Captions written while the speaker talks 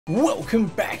Welcome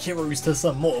back, heroes, to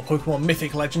some more Pokemon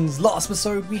Mythic Legends. Last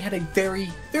episode we had a very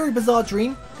bizarre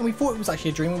dream, and we thought it was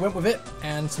actually a dream. We went with it,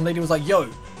 and some lady was like, yo,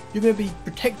 you're going to be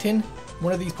protecting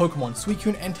one of these Pokemon,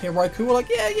 Suicune and Raikou. We're like,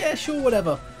 yeah, sure,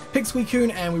 whatever. Picked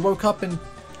Suicune, and we woke up, and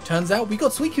turns out we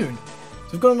got Suicune.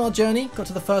 So we've gone on our journey, got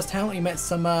to the first town, and we met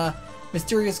some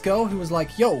mysterious girl who was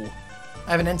like, yo,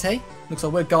 I have an Entei. Looks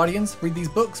like we're Guardians. Read these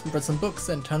books. We've read some books,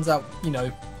 and turns out, you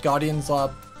know, Guardians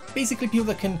are basically people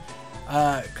that can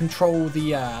control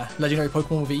the legendary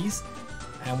Pokemon with ease.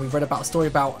 And we've read about a story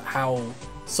about how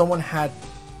someone had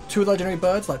two legendary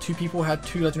birds, like two people had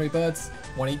two legendary birds,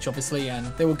 one each obviously, and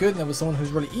they were good, and there was someone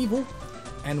who's really evil.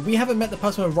 And we haven't met the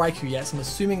person with Raikou yet, so I'm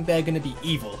assuming they're going to be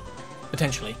evil,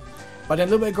 potentially. But then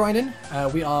a little bit of grinding.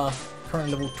 We are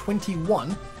currently level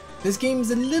 21. This game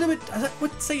is a little bit, I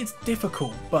would say it's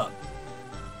difficult, but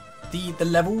the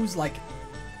levels, like,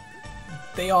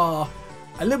 they are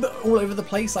a little bit all over the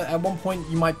place. Like, at one point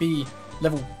you might be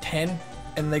level 10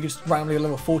 and they just randomly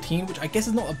level 14, which I guess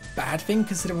is not a bad thing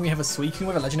considering we have a Suicune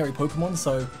with a legendary Pokemon,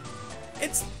 so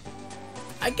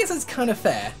I guess it's kind of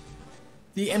fair.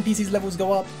 The NPC's levels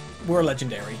go up, we're a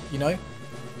legendary, you know?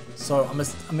 So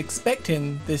I'm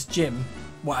expecting this gym,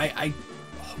 well, I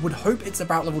would hope it's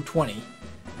about level 20,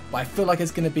 but I feel like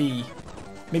it's going to be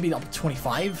maybe up to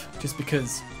 25, just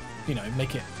because, you know,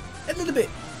 make it a little bit,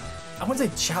 I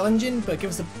wouldn't say challenging, but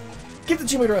give the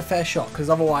gym leader a fair shot, because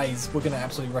otherwise we're going to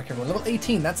absolutely wreck everyone. Level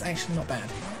 18, that's actually not bad.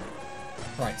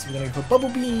 Right, so we're going to go for Bubble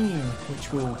Beam,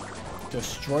 which will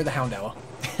destroy the Houndour.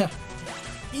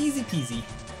 Easy peasy.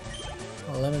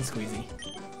 Lemon squeezy.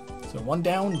 So one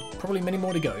down, probably many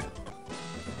more to go.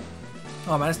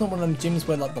 Oh man, it's not one of them gyms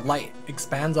where like the light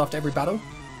expands after every battle.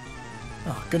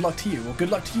 Oh, good luck to you. Well,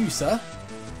 good luck to you, sir.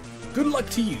 Good luck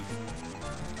to you.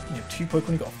 You have two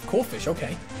Pokemon, you got a Corphish,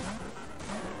 okay.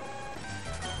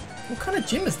 What kind of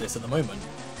gym is this at the moment?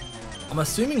 I'm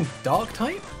assuming Dark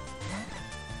type?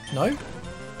 No?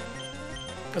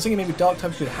 I was thinking maybe Dark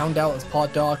type should Houndour as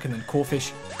part Dark and then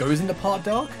Corphish goes into part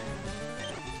Dark?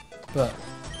 But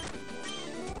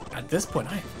at this point,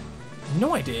 I have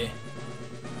no idea.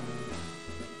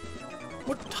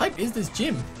 What type is this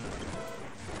gym?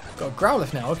 Got a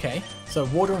Growlithe now, okay. So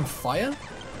water and fire?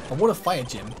 A water fire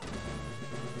gym.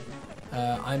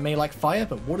 I may like fire,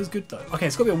 but water's good though. Okay,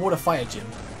 it's got to be a water fire gym.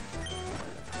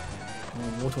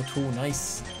 Oh, water tool,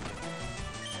 nice.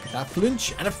 Get that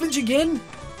flinch, and a flinch again!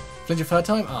 Flinch a third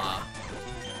time? Ah.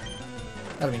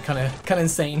 That'd be kind of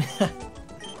insane. Right,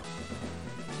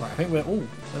 I think we're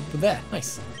there,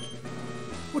 nice.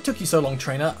 What took you so long,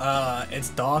 trainer? It's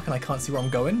dark and I can't see where I'm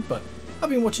going, but I've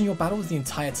been watching your battles the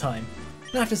entire time.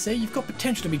 And I have to say, you've got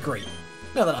potential to be great.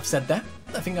 Now that I've said that,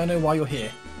 I think I know why you're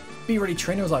here. Be ready,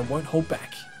 trainer, as I won't hold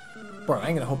back. Bro, I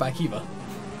ain't gonna hold back either.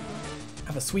 I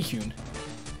have a Suicune.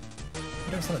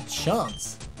 You don't stand a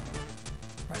chance.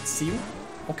 Right, Seal.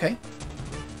 Okay.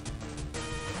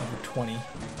 Level 20. Not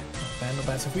bad, not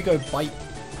bad. So if we go Bite.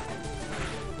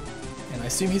 And I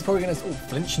assume he's probably gonna... Oh,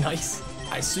 flinch, nice.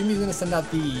 I assume he's gonna send out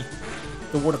the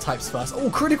water types first. Oh,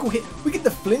 critical hit. We get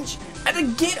the flinch. And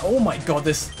again, oh my god,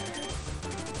 this...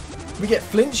 We get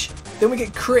flinch, then we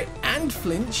get crit and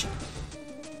flinch.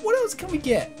 What else can we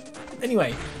get?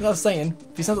 Anyway, as I was saying,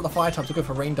 if he sends out the fire types, we'll go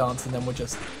for Rain Dance and then we're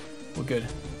good.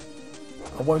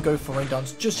 I won't go for Rain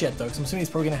Dance just yet though, because I'm assuming he's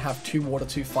probably going to have 2 water,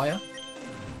 2 fire.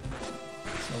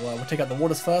 So we'll take out the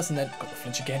waters first and then got the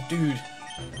flinch again. Dude,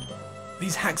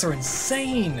 these hacks are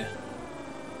insane.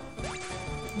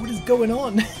 What is going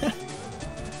on?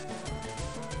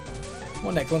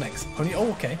 What next? Pony, oh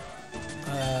okay.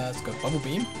 Let's go Bubble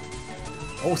Beam.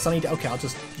 Oh, Sunny Day. Okay, I'll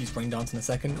just use Rain Dance in a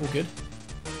second. All good.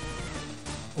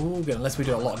 All good, unless we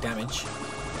do a lot of damage.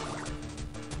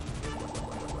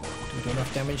 Do we do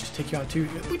enough damage to take you out too?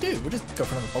 We do. We'll just go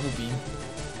for another Bubble Beam.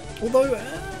 Although,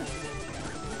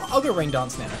 I'll go Rain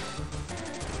Dance now.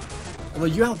 Although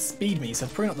you outspeed me, so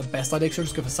it's probably not the best idea, because I'll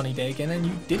just go for Sunny Day again, and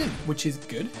you didn't, which is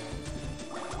good.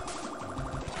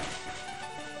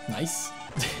 Nice.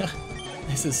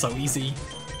 This is so easy.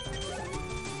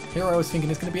 Here I was thinking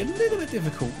it's going to be a little bit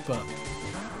difficult, but...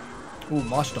 Ooh,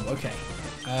 Marshtomp, okay.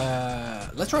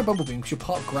 Let's try Bubble Beam, because you're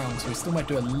part ground, so we still might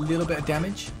do a little bit of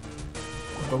damage.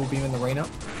 Bubble Beam in the rain up.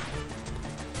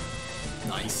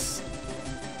 Nice.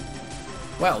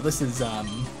 Well, this is, not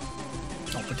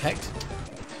Protect.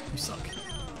 You suck.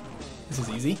 This is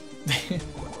easy.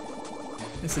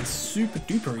 This is super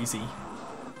duper easy.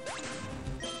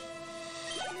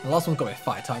 The last one's got a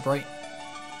fire type, right?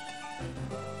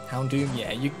 Houndoom,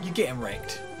 yeah, you're getting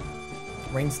wrecked.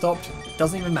 Rain stopped,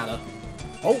 doesn't even matter.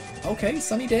 Oh, okay,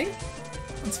 Sunny Day.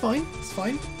 That's fine, it's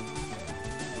fine.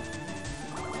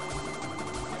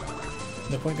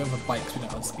 No point going for bite because we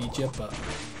don't outspeed you, but...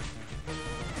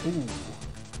 Ooh.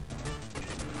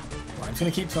 Right, I'm just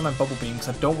going to keep some on Bubble Beam because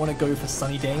I don't want to go for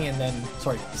Sunny Day and then...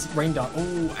 Sorry, Rain Dart.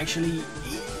 Oh, actually,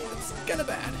 it's kind of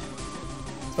bad.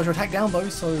 Special attack down though,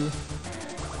 so...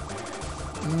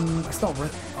 it's not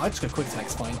worth... I just go quick attack,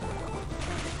 it's fine.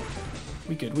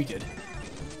 We good, we good.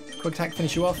 Quick attack,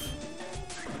 finish you off.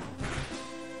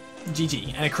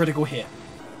 GG, and a critical hit.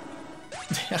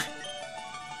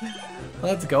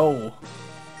 Let's go.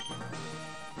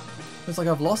 Looks like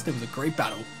I've lost. It was a great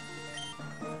battle.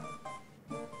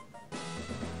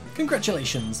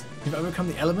 Congratulations! You've overcome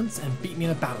the elements and beat me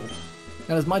in a battle.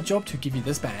 Now it's my job to give you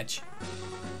this badge.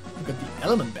 I've got the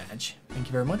element badge. Thank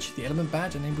you very much. The element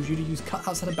badge enables you to use cut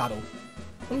outside of battle.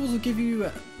 I'll also give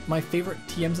you my favorite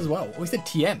TMs as well. Oh, he said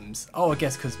TMs. Oh, I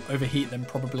guess because overheat, then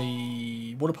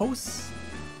probably water pulse.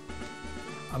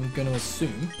 I'm going to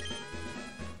assume.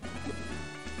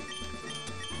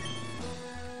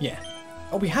 Yeah.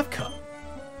 Oh, we have cut.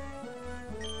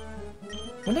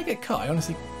 When did I get cut? I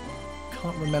honestly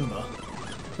can't remember.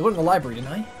 I went in the library,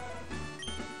 didn't I?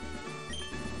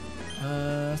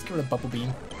 Let's get rid of Bubble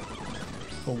Beam.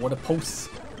 For water pulse.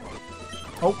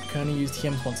 Oh, can only use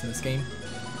TMs once in this game.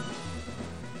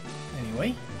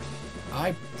 Anyway,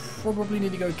 I probably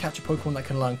need to go catch a Pokemon that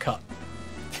can learn cut.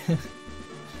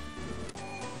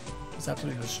 Just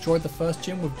absolutely destroyed the first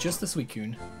gym with just the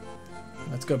Suicune.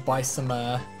 Let's go buy some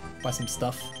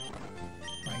stuff.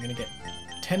 Right, I'm gonna get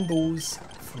 10 balls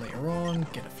for later on.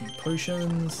 Get a few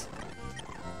potions.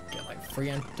 Get like 3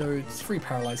 antidotes, 3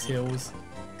 paralyzed heals.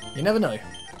 You never know.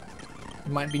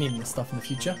 You might be needing this stuff in the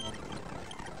future.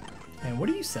 And what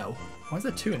do you sell? Why is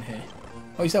there 2 in here?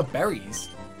 Oh, you sell berries.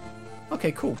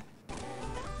 Okay, cool.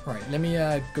 Alright, let me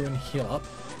go and heal up.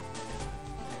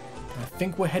 I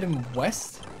think we're heading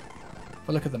west. If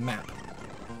I look at the map.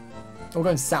 Oh, we're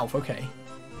going south, okay.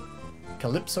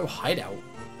 Calypso Hideout.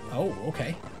 Oh,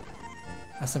 okay.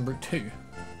 That's in Route 2. Do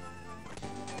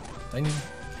I need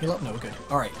to heal up? No, we're good.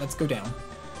 Alright, let's go down.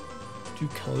 To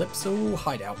Calypso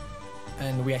Hideout.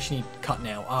 And we actually need cut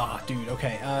now. Ah, dude,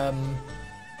 okay.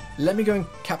 Let me go and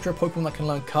capture a Pokemon that can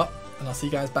learn cut. And I'll see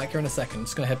you guys back here in a second. I'm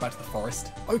just going to head back to the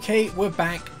forest. Okay, we're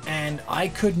back. And I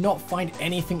could not find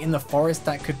anything in the forest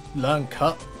that could learn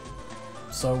cut.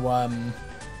 So, I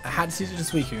had to see the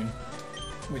Suicune.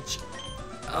 Which,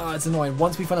 it's annoying.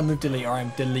 Once we find a move delete, or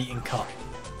I'm deleting cut.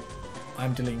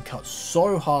 I'm deleting cut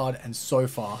so hard and so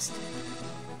fast.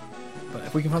 But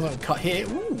if we can find something cut here,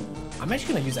 ooh, I'm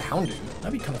actually going to use a Houndoom.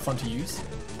 That'd be kind of fun to use.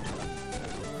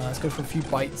 Let's go for a few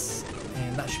bites.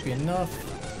 And that should be enough.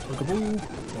 Pokeball.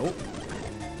 Nope.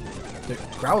 Dude,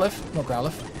 Growlithe. Not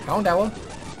Growlithe. Houndour.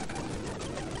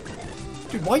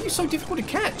 Dude, why are you so difficult to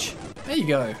catch? There you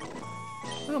go.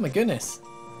 Oh my goodness.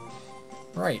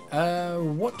 Right,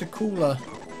 what to call a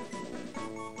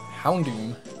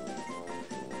Houndoom?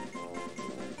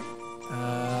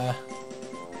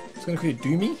 It's gonna call you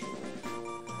Doomy?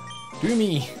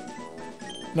 Doomy!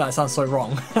 No, that sounds so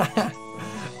wrong.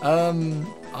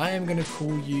 I am gonna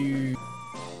call you...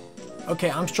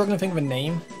 Okay, I'm struggling to think of a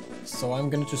name, so I'm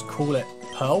gonna just call it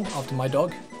Pearl, after my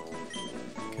dog.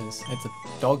 Because it's a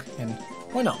dog, and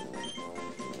why not?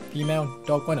 Female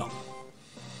dog, why not?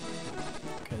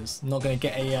 Because I'm not gonna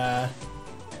get a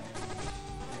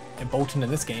Bolton in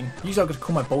this game. Usually I'm gonna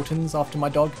call my Boltons after my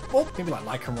dog, or maybe like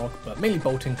Lycanroc, but mainly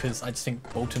Bolton because I just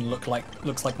think Bolton looks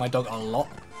like my dog a lot.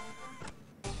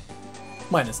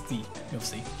 Minus the,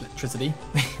 obviously, electricity.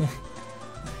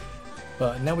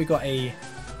 But now we got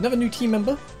another new team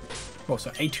member. Well,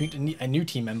 so a new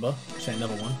team member. Actually,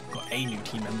 another one. Got a new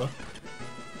team member.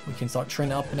 We can start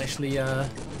training up and actually,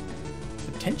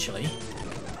 potentially,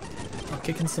 start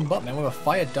kicking some butt, man. We have a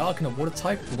Fire, Dark, and a Water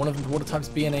type. One of the Water types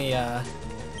being a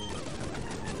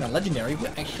legendary.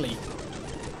 We're actually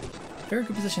very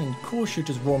good position. And Core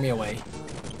Shooters roar me away.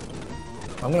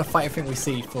 I'm gonna fight everything we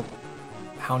see for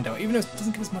Houndour, even though it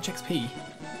doesn't give us much XP.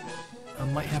 I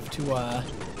might have to,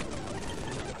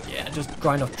 yeah, just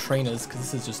grind off trainers because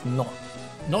this is just not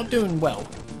doing well.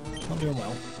 Not doing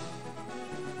well.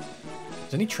 Is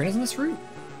there any trainers on this route?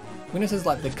 We know there's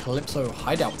like the Calypso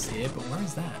hideouts here, but where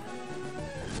is that?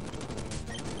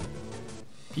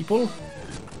 People?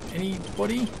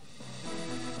 Anybody?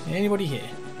 Anybody here?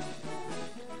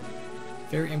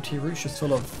 Very empty routes, just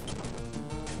full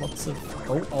of lots of...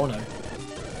 Oh no.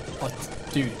 What?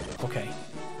 Dude, okay.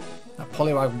 That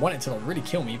polio, I want it to really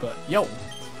kill me, but yo!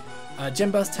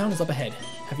 Gemburst Town is up ahead.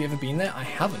 Have you ever been there? I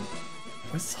haven't.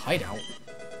 Where's this hideout?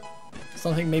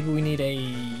 Something maybe we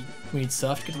need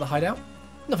surf to get to the hideout?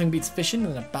 Nothing beats fishing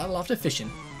than a battle after fishing.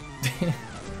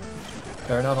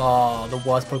 Fair enough. Oh, the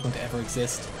worst Pokemon to ever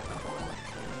exist.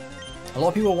 A lot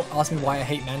of people ask me why I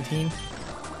hate Mantine.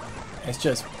 It's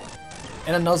just,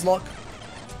 in a Nuzlocke,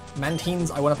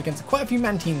 Mantines, I went up against quite a few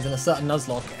Mantines in a certain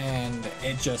Nuzlocke, and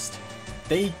it just,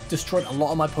 they destroyed a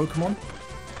lot of my Pokemon.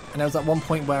 And there was at one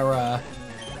point where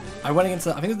I went against,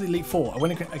 I think it was the Elite Four, I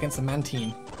went against a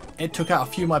Mantine. It took out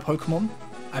a few of my Pokemon.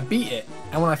 I beat it,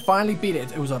 and when I finally beat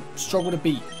it, it was a struggle to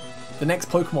beat. The next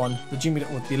Pokemon, the gym leader,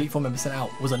 or the Elite Four member sent out,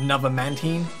 was another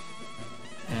Mantine.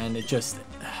 And it just,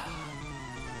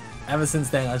 ever since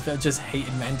then, I've just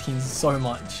hated Mantines so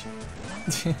much.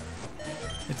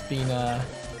 It's been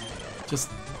just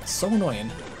so annoying,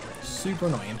 super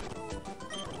annoying.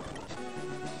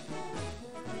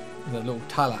 The little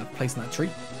tile I placed in that tree.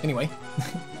 Anyway,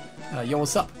 yo,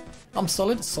 what's up? I'm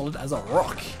solid as a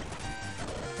rock.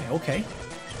 Yeah, okay.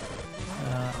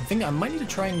 I'm thinking I might need to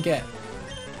try and get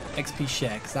XP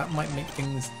share, because that might make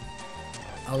things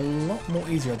a lot more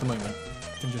easier at the moment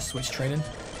than just switch training.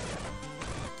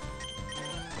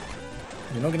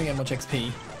 You're not going to get much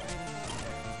XP.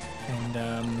 And,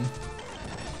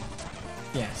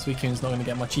 yeah, Suicune's not going to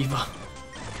get much either.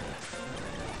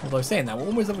 Although saying that, we're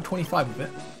almost level 25 with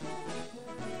it.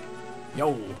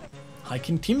 Yo!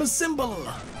 Hiking team assemble!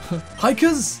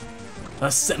 Hikers!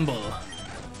 Assemble!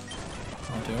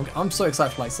 Oh, dude, I'm so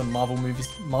excited for like some Marvel movies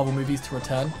to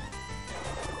return.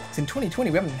 Because in 2020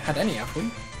 we haven't had any, have we?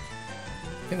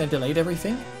 I think they delayed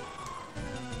everything.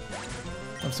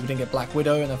 Obviously we didn't get Black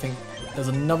Widow, and I think there's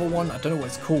another one, I don't know what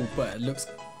it's called, but it looks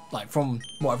like, from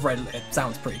what I've read, it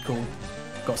sounds pretty cool.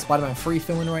 Got Spider-Man 3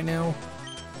 filming right now,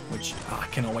 which I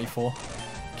cannot wait for.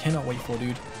 Cannot wait for,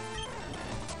 dude.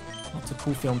 Lots of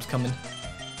cool films coming.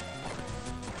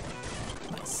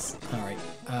 Nice. Alright,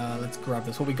 let's grab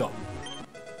this. What we got?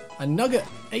 A nugget,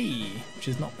 hey, which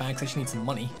is not bad because I actually need some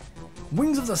money.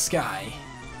 Wings of the Sky.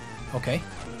 Okay.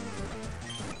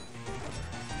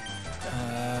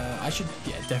 I should,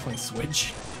 yeah, definitely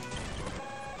switch.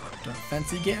 Don't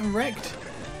fancy getting wrecked.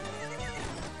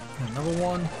 Another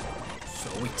one.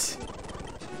 Sweet.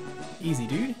 Easy,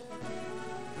 dude.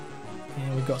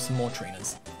 And we've got some more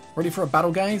trainers. Ready for a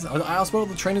battle, guys? I asked where all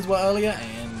the trainers were earlier,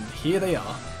 and here they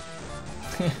are.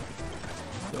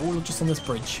 They're all just on this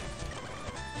bridge.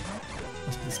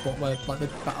 Must be the spot where like the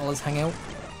battlers hang out.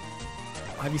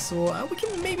 Ivysaur, we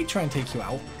can maybe try and take you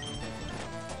out.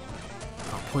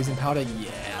 Oh, poison powder?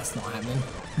 Yeah, that's not happening.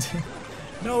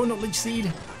 No, not Leech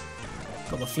Seed.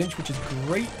 Got the flinch, which is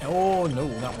great. Oh no,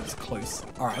 that was close.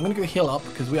 Alright, I'm going to go heal up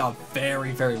because we are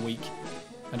very, very weak.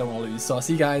 I don't want to lose. So I'll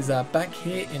see you guys back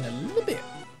here in a little bit.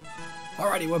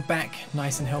 Alrighty, we're back.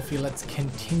 Nice and healthy. Let's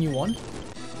continue on.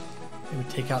 Maybe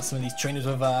take out some of these trainers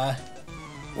with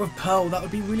Pearl. That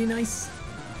would be really nice.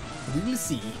 We will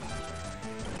see.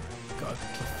 Got a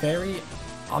Clefairy.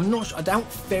 I'm not sure. I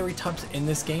doubt Fairy types in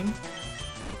this game.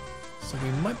 So we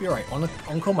might be alright.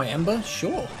 Encore my Ember?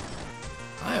 Sure.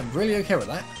 I am really okay with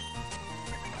that.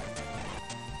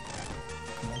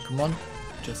 Come on, come on.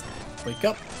 Just wake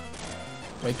up.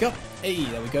 Wake up. Hey,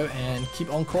 there we go. And keep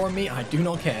encoring me. I do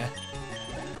not care.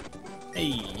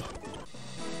 Hey.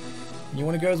 You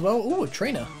want to go as well? Ooh, a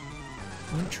trainer.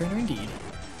 A trainer indeed.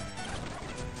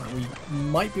 Right, we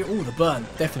might be... Ooh, the burn.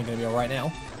 Definitely going to be alright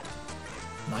now.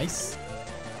 Nice.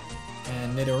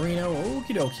 And Nidorino.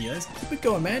 Okie dokie. Let's keep it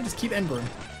going, man. Just keep embering.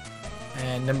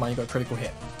 And never mind, you got a critical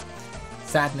hit.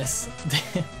 Sadness.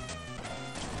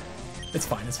 It's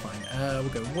fine, it's fine. We'll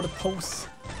go Water Pulse.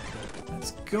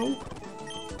 Let's go.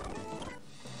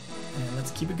 And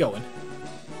let's keep it going.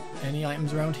 Any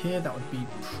items around here? That would be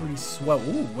pretty swell.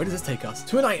 Ooh, where does this take us?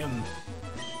 To an item!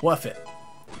 Worth it.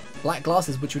 Black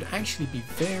glasses, which would actually be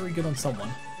very good on someone.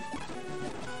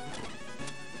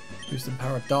 Boost and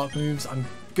power of dark moves. I'm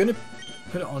gonna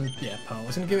put it on, yeah, Pearl. I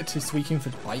was gonna give it to Suicune for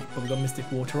Bite, but we've got Mystic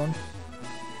Water on.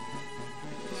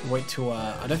 So wait till,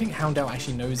 I don't think Houndour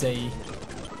actually knows a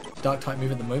dark type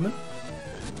move at the moment.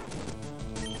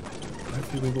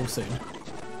 Hopefully we will soon.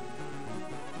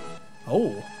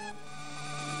 Oh!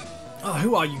 Oh,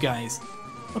 who are you guys?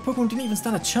 My Pokemon didn't even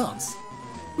stand a chance.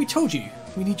 We told you,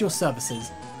 we need your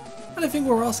services. I don't think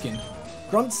we're asking.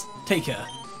 Grunts, take her.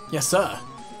 Yes, sir.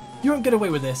 You won't get away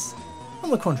with this. On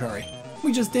the contrary,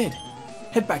 we just did.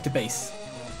 Head back to base.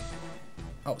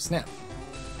 Oh, snap.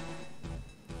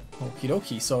 Okie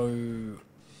dokie, so...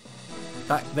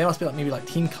 That, they must be like maybe like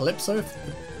Team Calypso, if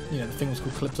the, you know, the thing was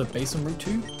called Calypso based on Route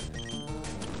 2.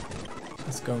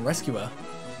 Let's go and rescue her.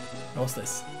 What's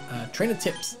this? Trainer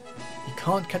tips. You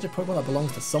can't catch a Pokemon that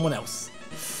belongs to someone else.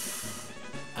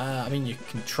 I mean, you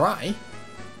can try.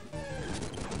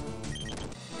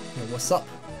 Yo, what's up?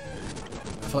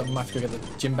 I feel like we might have to go get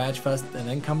the gym badge first and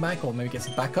then come back, or maybe get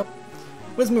some backup.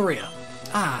 Where's Maria?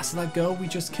 Ah, so that girl we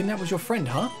just kidnapped was your friend,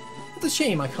 huh? It's a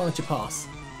shame I can't let you pass.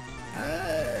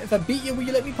 If I beat you, will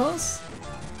you let me pass?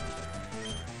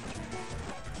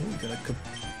 Oh, we got a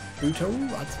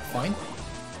Kabuto. That's fine.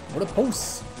 What a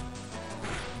pulse.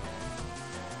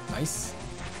 Nice.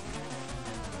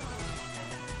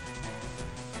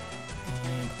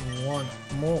 And one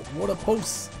more water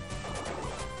pulse.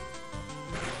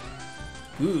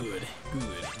 Good,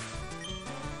 good.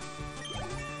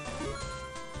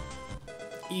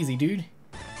 Easy, dude.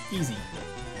 Easy.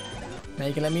 Now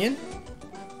you can let me in?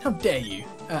 How dare you?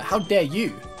 How dare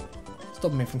you?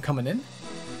 Stop me from coming in.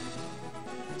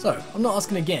 So, I'm not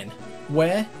asking again.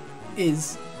 Where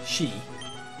is she? You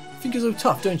think you're so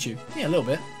tough, don't you? Yeah, a little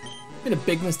bit. Made a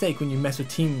big mistake when you mess with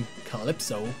Team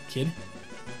Calypso, kid.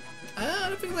 I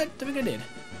don't think I did.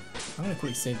 I'm gonna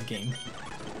quickly save the game.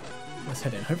 Let's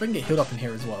head in. Hope I can get healed up in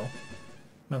here as well.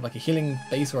 I have like a healing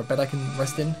base or a bed I can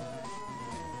rest in.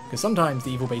 Because sometimes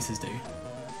the evil bases do.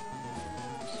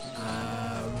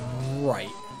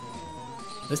 Right.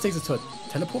 This takes us to a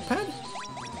teleport pad?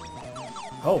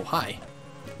 Oh, hi.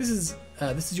 This is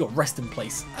your resting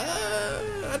place.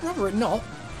 I'd rather it not.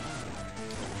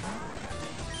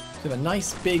 So we have a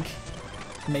nice big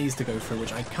maze to go through,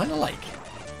 which I kind of like.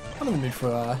 I'm in the mood for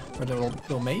a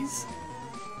little maze.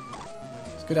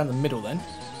 Let's go down the middle then.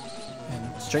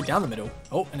 And straight down the middle.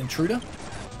 Oh, an intruder.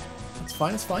 That's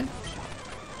fine, that's fine.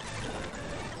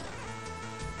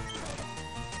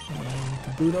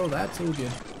 And Kabuto, that's all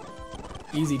good.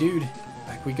 Easy, dude.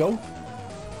 Back we go.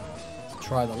 Let's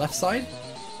try the left side.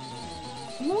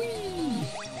 Whee!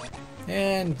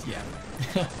 And yeah.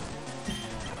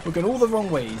 We're going all the wrong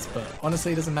ways, but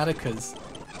honestly it doesn't matter because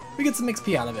we get some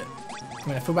XP out of it. I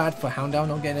mean, I feel bad for Houndour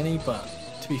not getting any, but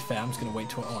to be fair, I'm just going to wait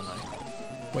till... Oh no.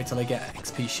 Wait till I get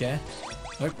XP share.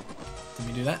 Nope.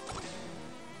 Didn't do that.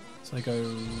 So I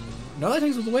go... No, that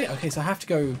takes all the way. Okay, so I have to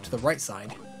go to the right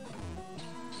side.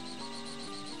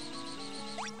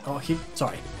 Oh,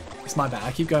 sorry. It's my bad.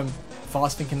 I keep going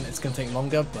fast thinking it's going to take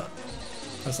longer, but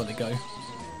let's let it go.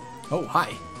 Oh, hi.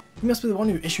 You must be the one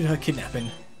who issued her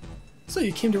kidnapping. So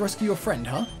you came to rescue your friend,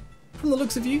 huh? From the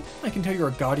looks of you, I can tell you're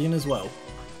a guardian as well.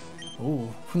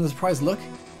 Oh, from the surprised look,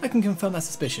 I can confirm that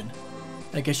suspicion.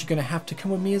 I guess you're going to have to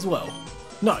come with me as well.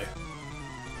 No.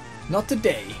 Not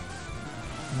today.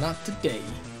 Not today.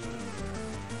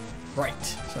 Right,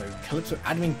 so Calypso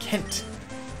Admin Kent.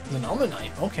 Is an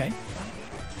Omanyte, okay.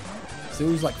 So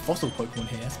it was like fossil Pokemon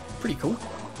here, that's pretty cool.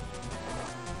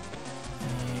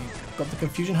 Got the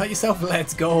confusion, hurt yourself,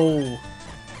 let's go!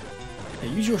 Yeah,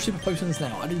 use your super potions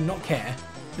now, I do not care.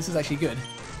 This is actually good.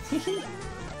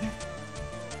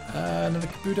 Another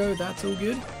Kabuto, that's all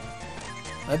good.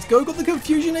 Let's go, got the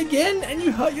confusion again, and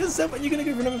you hurt yourself and you're gonna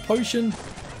go for another potion.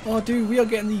 Oh dude, we are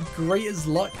getting the greatest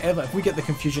luck ever if we get the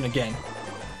confusion again.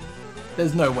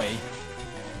 There's no way.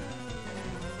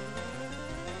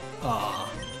 Ah.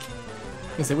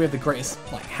 I was gonna say we have the greatest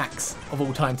like hacks of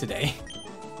all time today.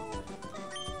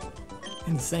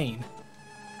 Insane.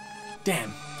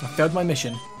 Damn, I failed my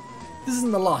mission. This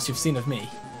isn't the last you've seen of me.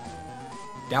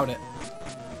 Doubt it.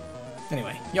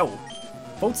 Anyway, yo,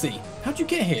 Voltsy, how'd you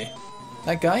get here?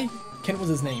 That guy? Kent was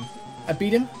his name. I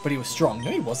beat him, but he was strong.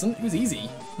 No, he wasn't. It was easy.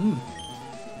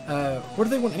 What do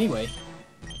they want anyway?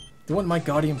 They want my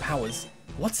guardian powers.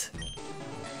 What?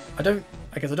 I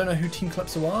guess I don't know who Team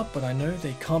Calypso are, but I know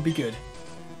they can't be good.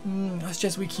 I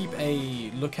suggest we keep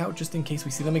a lookout just in case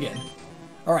we see them again.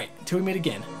 Alright, until we meet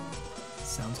again.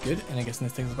 Sounds good, and I guess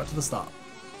this takes us back to the start.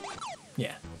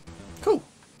 Yeah. Cool.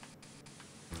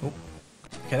 Oh.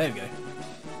 Okay, there we go.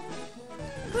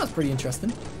 That's pretty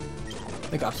interesting.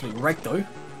 They got absolutely wrecked though.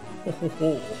 Ho ho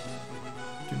ho.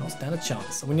 Do not stand a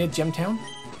chance. Are we near Gemtown?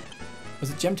 Was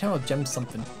it Gemtown or Gem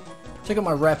something? Check out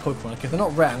my rare Pokemon. Okay, if they're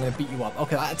not rare, I'm going to beat you up.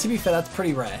 Okay, to be fair, that's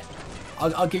pretty rare.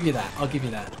 I'll give you that. I'll give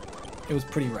you that. It was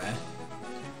pretty rare.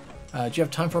 Do you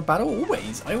have time for a battle?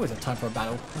 Always. I always have time for a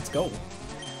battle. Let's go.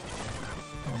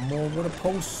 One more water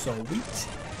pulse. Sweet.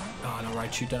 Oh, no,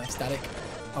 Raichu, don't have static.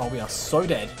 Oh, we are so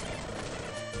dead.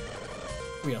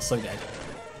 We are so dead.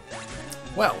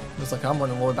 Well, looks like I'm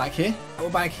running all the way back here. We're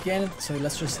back again, so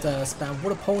let's just spam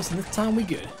water pulse, and this time we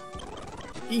good.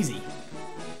 Easy.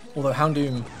 Although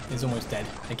Houndour is almost dead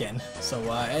again, so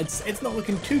it's not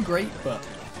looking too great, but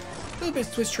a little bit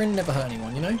of switch training never hurt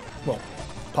anyone, you know? Well,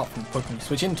 apart from the Pokemon you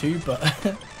switch into, but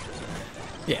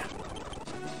yeah.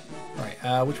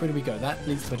 Right, which way do we go? That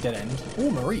leads to a dead end. Oh,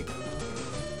 Mareep.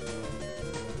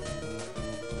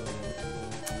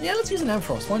 Yeah, let's use an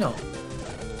Ampharos, why not?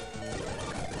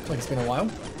 Looks like it's been a while.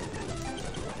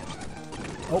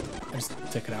 Oh, I just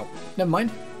took it out. Never mind.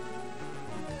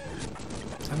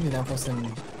 I haven't been Ampharos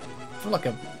in for like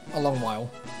a long while.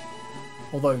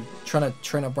 Although trying to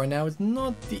train up right now is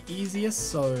not the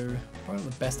easiest, so probably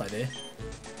not the best idea.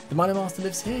 The miner master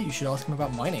lives here. You should ask him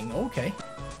about mining. Oh, okay.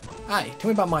 Hi, tell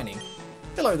me about mining.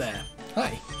 Hello there.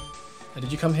 Hi.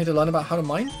 Did you come here to learn about how to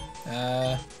mine?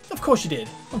 Of course you did.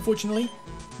 Unfortunately.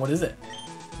 What is it?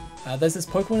 There's this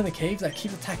Pokemon in the caves that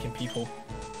keeps attacking people.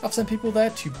 I've sent people there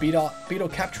to beat or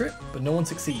capture it, but no one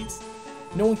succeeds.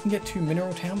 No one can get to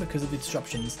Mineral Town because of the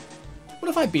disruptions. What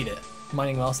if I beat it,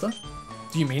 Mining Master?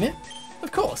 Do you mean it?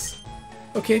 Of course.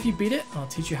 Okay, if you beat it, I'll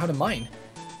teach you how to mine.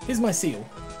 Here's my seal.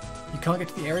 You can't get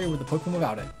to the area with the Pokemon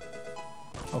without it.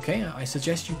 Okay, I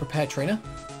suggest you prepare trainer.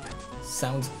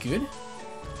 Sounds good.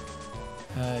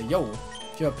 Yo,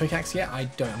 do you have a pickaxe yet? I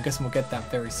don't. I'm guessing we'll get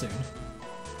that very soon.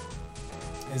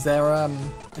 Is there a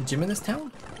gym in this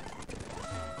town?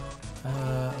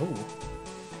 Oh.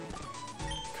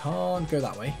 Can't go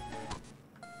that way.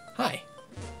 Hi.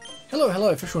 Hello,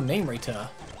 official name rater.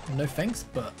 No thanks,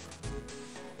 but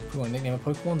if you want to nickname a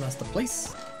Pokemon, that's the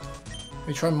place. Have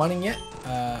you tried mining yet?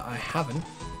 I haven't.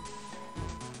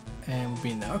 And we've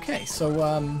been there. Okay, so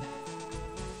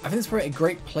I think it's probably a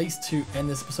great place to end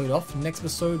this episode off. Next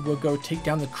episode, we'll go take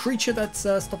down the creature that's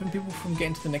stopping people from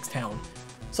getting to the next town.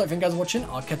 So thank you guys for watching.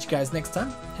 I'll catch you guys next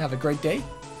time. Have a great day.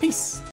 Peace.